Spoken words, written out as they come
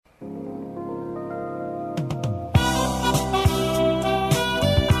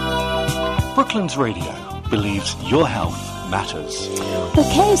Brooklands Radio believes your health matters.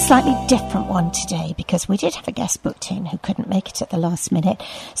 Okay, slightly different one today because we did have a guest booked in who couldn't make it at the last minute.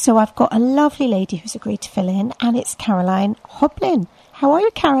 So I've got a lovely lady who's agreed to fill in, and it's Caroline Hoblin. How are you,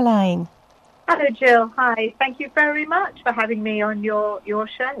 Caroline? Hello, Jill. Hi. Thank you very much for having me on your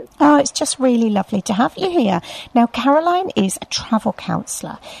show. Oh, it's just really lovely to have you here. Now, Caroline is a travel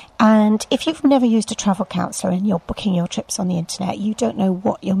counsellor, and if you've never used a travel counsellor and you're booking your trips on the internet, you don't know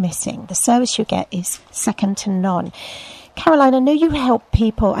what you're missing. The service you get is second to none. Caroline, I know you help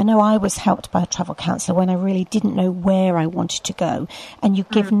people. I know I was helped by a travel counsellor when I really didn't know where I wanted to go, and you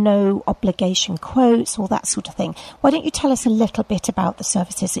give no obligation quotes, all that sort of thing. Why don't you tell us a little bit about the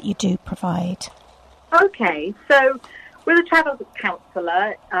services that you do provide? Okay, so with a travel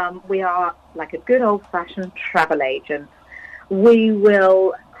counsellor, we are like a good old-fashioned travel agent. We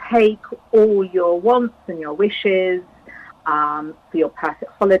will take all your wants and your wishes for your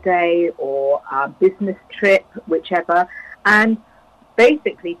perfect holiday or business trip, whichever, and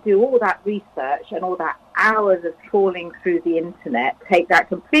basically do all that research and all that hours of trawling through the internet, take that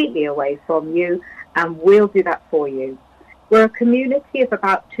completely away from you, and we'll do that for you. We're a community of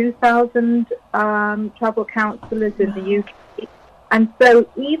about 2,000 travel counsellors in the UK, and so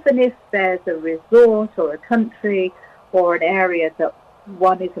even if there's a resort or a country or an area that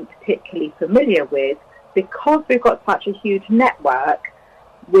one isn't particularly familiar with, because we've got such a huge network,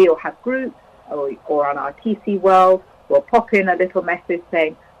 we'll have groups or on our TC World, we'll pop in a little message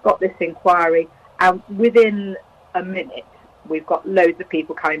saying, got this inquiry, and within a minute, we've got loads of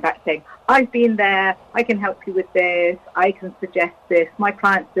people coming back saying, I've been there, I can help you with this, I can suggest this, my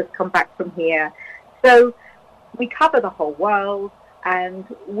client's just come back from here. So we cover the whole world, and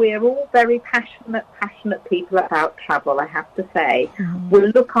we're all very passionate people about travel, I have to say.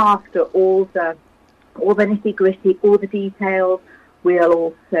 We'll look after all the nitty-gritty, all the details. We'll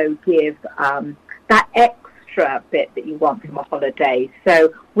also give that extra bit that you want from a holiday.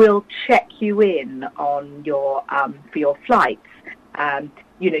 So we'll check you in on your for your flights.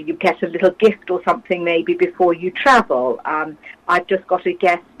 You get a little gift or something maybe before you travel. I've just got a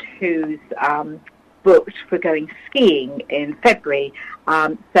guest who's booked for going skiing in February.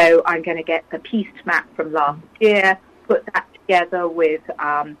 So I'm going to get the piste map from last year, put that together with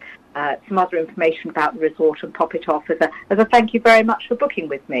some other information about the resort and pop it off as a thank you very much for booking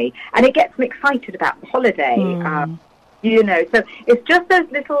with me. And it gets me excited about the holiday, So it's just those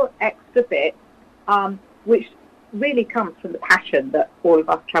little extra bits, which really comes from the passion that all of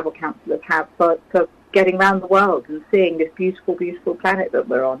us travel counsellors have for getting around the world and seeing this beautiful, beautiful planet that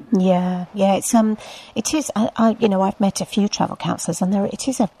we're on. Yeah, it is. I've met a few travel counsellors, and it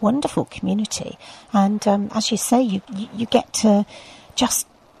is a wonderful community. And as you say, you get to just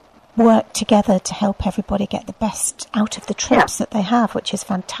work together to help everybody get the best out of the trips that they have, which is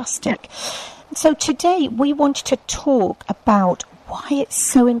fantastic. Yeah. So today we wanted to talk about why it's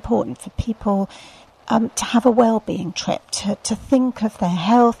so important for people to have a well-being trip, to think of their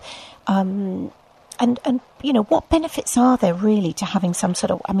health, and what benefits are there really to having some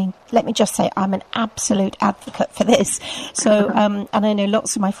sort of, let me just say, I'm an absolute advocate for this. So, and I know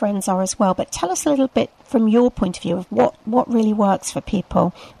lots of my friends are as well, but tell us a little bit from your point of view of what really works for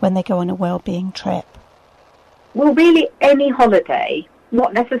people when they go on a well-being trip. Well, really any holiday,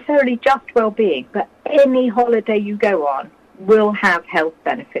 not necessarily just well-being, but any holiday you go on will have health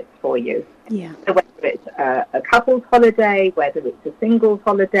benefits for you. Yeah. So whether it's a couple's holiday, whether it's a singles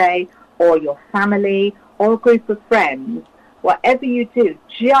holiday, or your family, or a group of friends, whatever you do,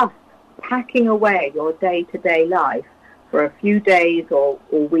 just packing away your day-to-day life for a few days or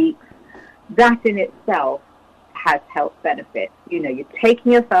weeks, that in itself has health benefits. You're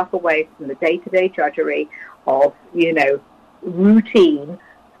taking yourself away from the day-to-day drudgery of, routine,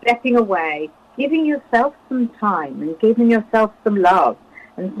 stepping away, giving yourself some time and giving yourself some love,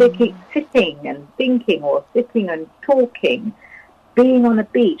 and sitting and thinking, or sitting and talking, being on a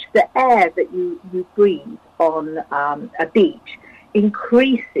beach. The air that you breathe on a beach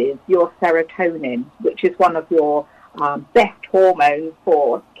increases your serotonin, which is one of your best hormones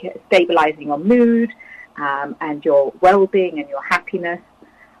for stabilizing your mood and your well-being and your happiness.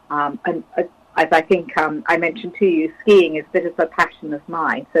 And as I think I mentioned to you, skiing is a bit of a passion of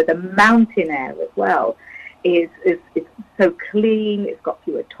mine. So the mountain air as well is so clean. It's got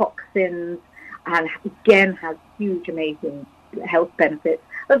fewer toxins, and again has huge, amazing health benefits,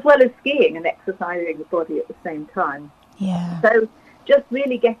 as well as skiing and exercising the body at the same time. Yeah. So just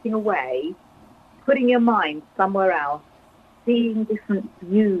really getting away, putting your mind somewhere else, seeing different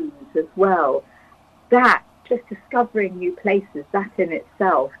views as well, that, just discovering new places, that in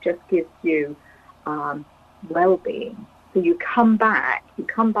itself just gives you well-being. So you come back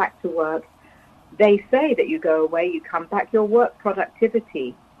to work they say that you go away, you come back, your work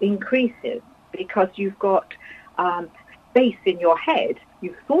productivity increases because you've got space in your head.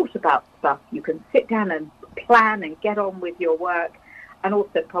 You've thought about stuff. You can sit down and plan and get on with your work, and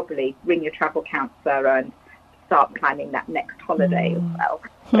also probably ring your travel counsellor and start planning that next holiday as well,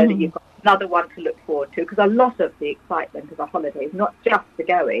 so that you've got another one to look forward to. Because a lot of the excitement of a holiday is not just the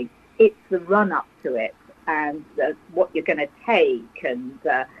going, it's the run-up to it and what you're going to take and,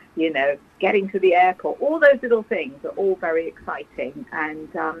 getting to the airport. All those little things are all very exciting and,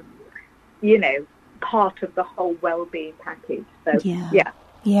 part of the whole well-being package. So,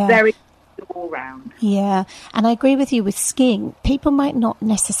 very all round. Yeah, and I agree with you with skiing. People might not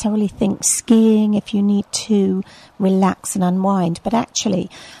necessarily think skiing if you need to relax and unwind, but actually,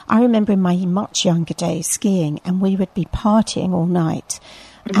 I remember in my much younger days skiing, and we would be partying all night.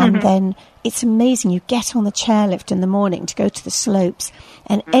 And then it's amazing. You get on the chairlift in the morning to go to the slopes,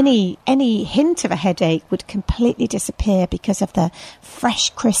 and any hint of a headache would completely disappear because of the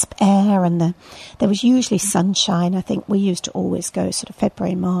fresh, crisp air, and there was usually sunshine. I think we used to always go sort of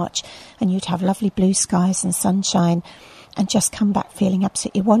February, March, and you'd have lovely blue skies and sunshine, and just come back feeling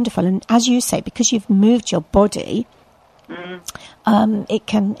absolutely wonderful. And as you say, because you've moved your body, it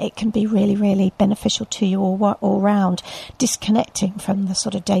can be really, really beneficial to you all round, disconnecting from the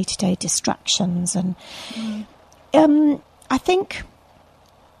sort of day-to-day distractions. And I think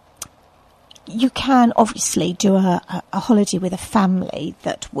you can obviously do a holiday with a family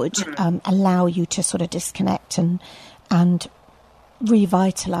that would allow you to sort of disconnect and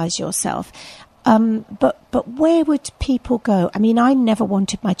revitalise yourself. But where would people go? I mean, I never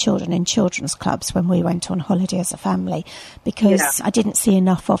wanted my children in children's clubs when we went on holiday as a family because I didn't see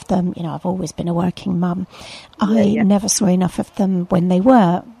enough of them. I've always been a working mum. I never saw enough of them when we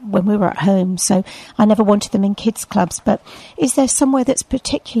were at home. So I never wanted them in kids' clubs. But is there somewhere that's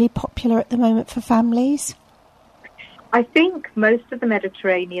particularly popular at the moment for families? I think most of the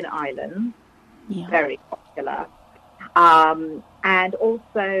Mediterranean islands, very popular. And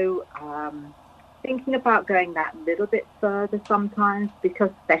also thinking about going that little bit further sometimes, because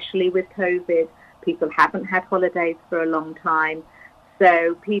especially with COVID, people haven't had holidays for a long time.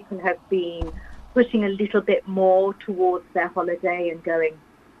 So people have been putting a little bit more towards their holiday and going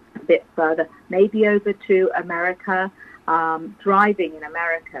a bit further, maybe over to America, driving in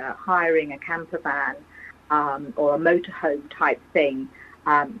America, hiring a camper van or a motorhome type thing.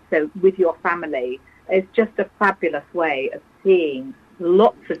 So with your family, it's just a fabulous way of seeing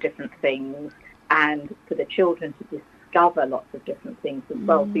lots of different things, and for the children to discover lots of different things as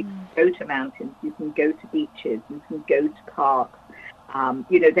well. So you can go to mountains, you can go to beaches, you can go to parks.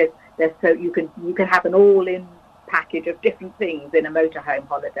 There's so you can have an all-in package of different things in a motorhome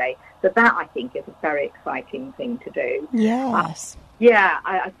holiday. So that, I think, is a very exciting thing to do. Yes.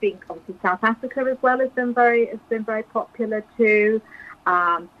 I think obviously South Africa as well has been very popular too.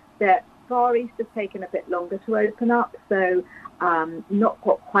 The Far East has taken a bit longer to open up, so not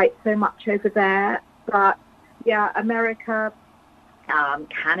got quite so much over there. But America,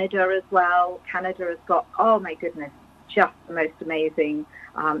 Canada as well. Canada has got, oh my goodness, just the most amazing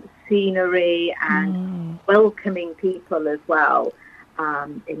scenery and welcoming people as well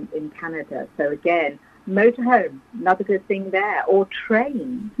in Canada. So again, motorhome, another good thing there, or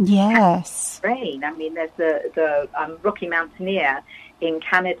train. Yes. Train. I mean, there's the Rocky Mountaineer in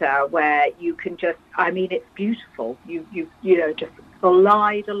Canada where you can just, I mean, it's beautiful. You just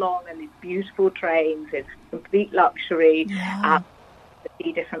glide along in these beautiful trains. It's complete luxury. To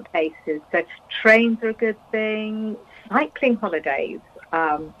see different places. So trains are a good thing. Cycling holidays.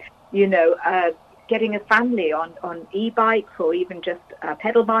 Getting a family on e-bikes or even just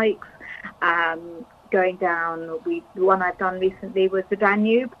pedal bikes. Going down, the one I've done recently was the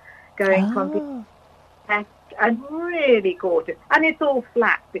Danube, going from and really gorgeous. And it's all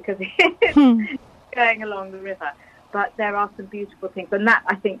flat because it's going along the river. But there are some beautiful things. And that,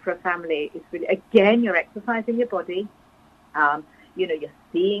 I think, for a family is really, again, you're exercising your body. You're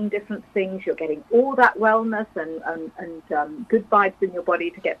seeing different things. You're getting all that wellness and good vibes in your body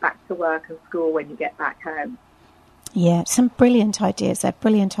to get back to work and school when you get back home. Yeah, some brilliant ideas there,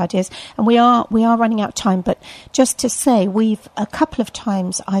 brilliant ideas. And we are running out of time, but just to say, a couple of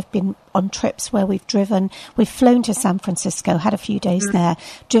times I've been on trips where we've flown to San Francisco, had a few days there,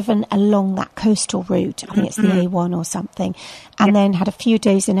 driven along that coastal route, I think it's the A1 or something, and then had a few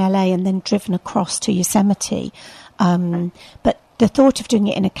days in LA and then driven across to Yosemite. But the thought of doing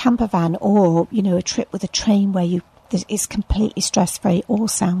it in a camper van or, a trip with a train where it's completely stress-free all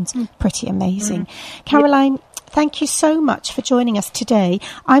sounds pretty amazing. Caroline, thank you so much for joining us today.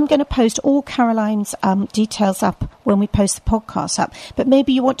 I'm going to post all Caroline's details up when we post the podcast up, but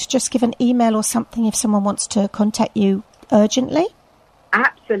maybe you want to just give an email or something if someone wants to contact you urgently?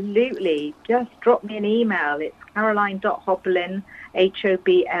 Absolutely. Just drop me an email. It's caroline.hoblin,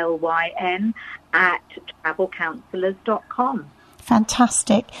 HOBLYN, @travelcounsellors.com.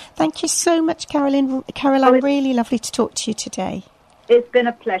 Fantastic. Thank you so much, Caroline. Caroline, really lovely to talk to you today. It's been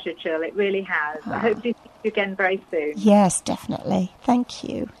a pleasure, Jill. It really has. I hope to see you again very soon. Yes, definitely. Thank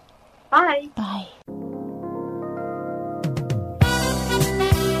you. Bye. Bye.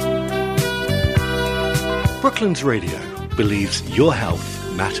 Brooklands Radio believes your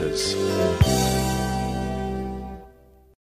health matters.